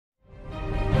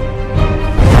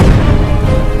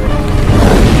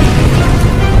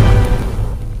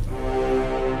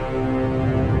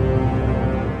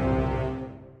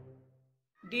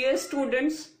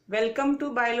students, welcome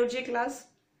to biology class.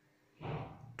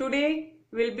 Today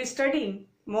we'll be studying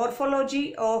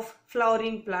morphology of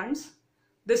flowering plants.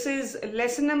 This is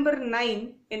lesson number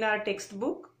 9 in our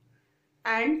textbook,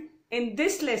 and in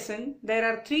this lesson there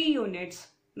are 3 units: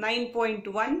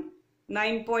 9.1,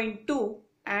 9.2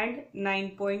 and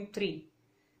 9.3.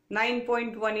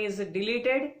 9.1 is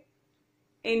deleted.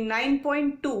 In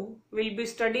 9.2 we'll be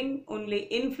studying only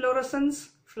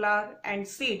inflorescence, flower and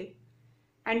seed.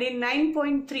 And in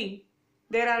 9.3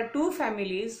 there are 2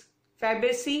 families,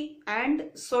 Fabaceae and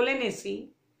Solanaceae.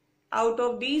 Out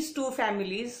of these 2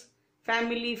 families,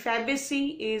 family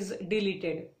Fabaceae is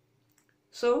deleted.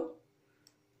 So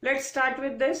let's start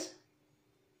with this.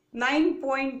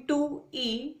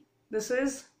 9.2e, this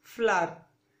is flower.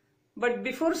 But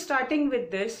before starting with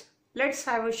this, let's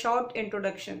have a short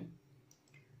introduction.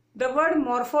 The word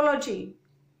morphology,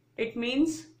 it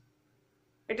means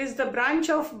it is the branch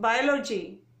of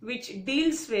biology which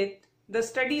deals with the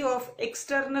study of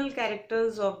external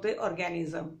characters of the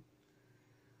organism.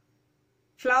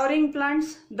 Flowering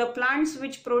plants, the plants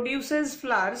which produces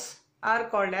flowers, are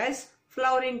called as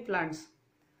flowering plants.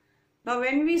 Now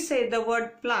when we say the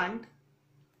word plant,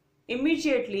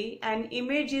 immediately an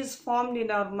image is formed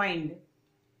in our mind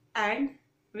and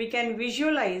we can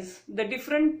visualize the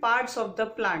different parts of the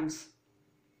plants.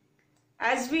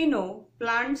 As we know,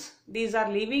 plants, these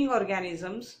are living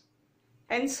organisms,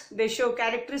 hence they show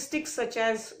characteristics such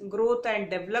as growth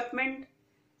and development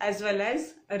as well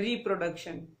as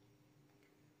reproduction.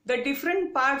 The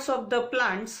different parts of the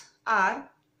plants are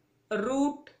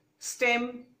root,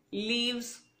 stem,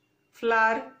 leaves,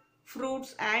 flower,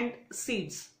 fruits and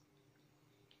seeds.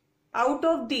 Out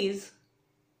of these,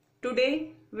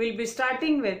 today we'll be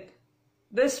starting with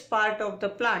this part of the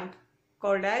plant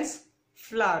called as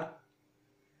flower.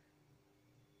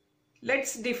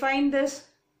 Let's define this.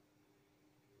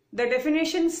 The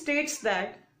definition states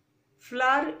that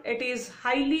flower, it is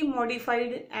highly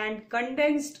modified and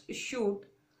condensed shoot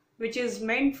which is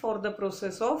meant for the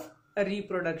process of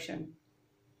reproduction.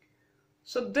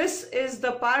 So this is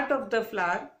the part of the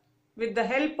flower with the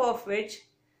help of which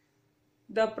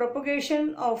the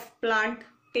propagation of plant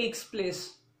takes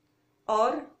place,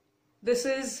 or this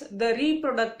is the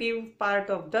reproductive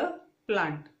part of the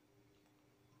plant.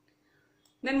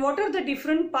 Then what are the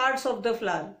different parts of the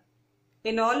flower?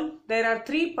 In all, there are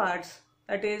 3 parts,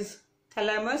 that is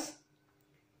thalamus,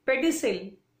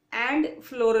 pedicel and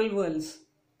floral whorls.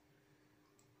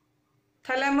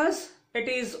 Thalamus, it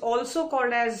is also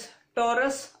called as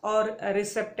torus or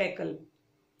receptacle.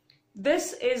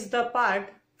 This is the part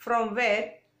from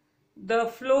where the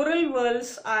floral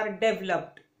whorls are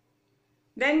developed.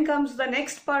 Then comes the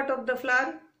next part of the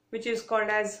flower which is called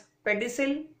as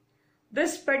pedicel.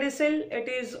 This pedicel, it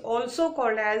is also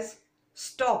called as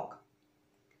stalk.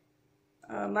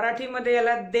 Marathi मध्ये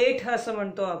याला देठ असं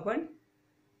म्हणतो आपण.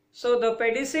 So the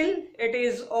pedicel, it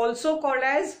is also called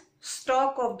as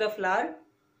stalk of the flower.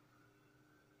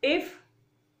 If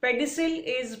pedicel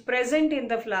is present in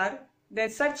the flower, then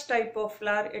such type of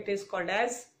flower it is called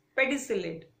as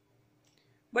pedicellate.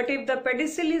 But if the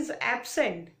pedicel is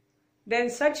absent, then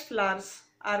such flowers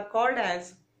are called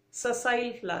as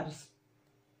sessile flowers.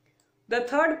 The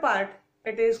third part,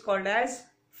 it is called as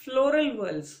floral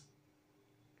whorls.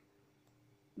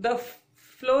 The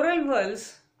floral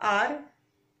whorls are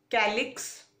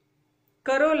calyx,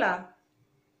 corolla,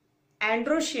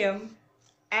 androecium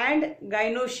and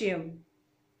gynoecium.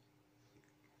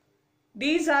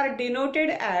 These are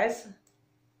denoted as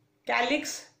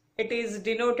calyx, it is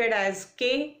denoted as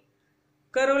K,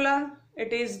 corolla,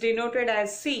 it is denoted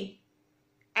as C,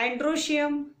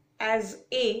 androecium as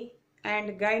A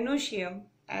and gynoecium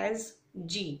as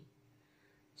G.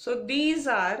 So these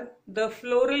are the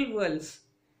floral whorls,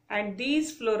 and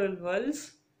these floral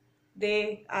whorls,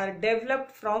 they are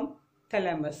developed from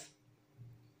thalamus,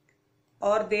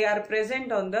 or they are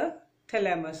present on the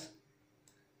thalamus.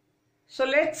 So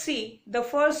let's see the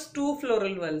first 2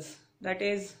 floral whorls, that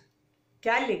is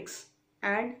calyx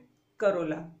and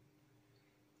corolla.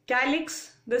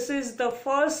 Calyx, this is the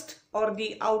first or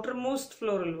the outermost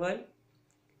floral whorl,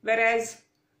 whereas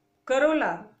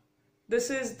corolla, this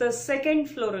is the second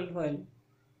floral whorl.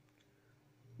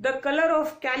 The color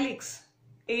of calyx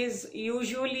is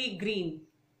usually green,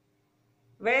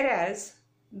 whereas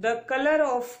the color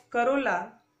of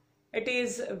corolla, it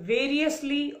is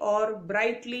variously or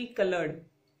brightly colored.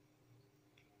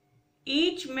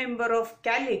 Each member of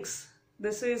calyx,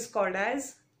 this is called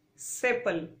as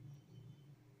sepal,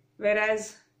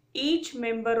 whereas each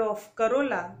member of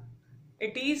corolla,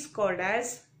 it is called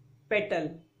as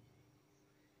petal.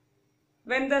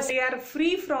 When they are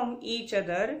free from each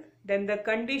other, then the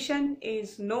condition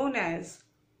is known as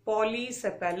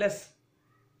polysepalous.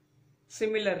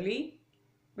 Similarly,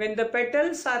 when the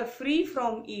petals are free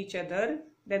from each other,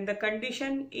 then the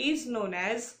condition is known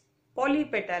as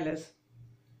polypetalous.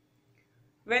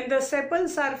 When the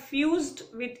sepals are fused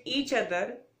with each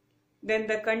other, then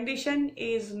the condition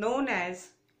is known as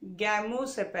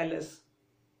gamosepalous.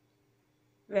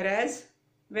 Whereas,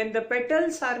 when the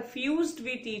petals are fused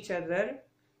with each other,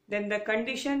 then the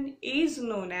condition is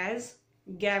known as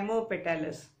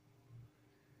gamopetalous.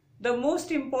 The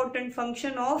most important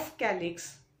function of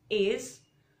calyx is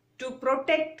to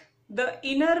protect the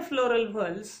inner floral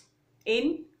whorls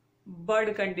in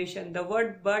bud condition. The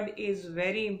word bud is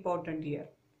very important here.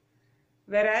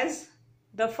 Whereas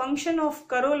the function of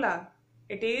corolla,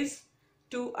 it is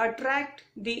to attract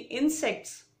the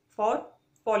insects for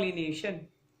pollination.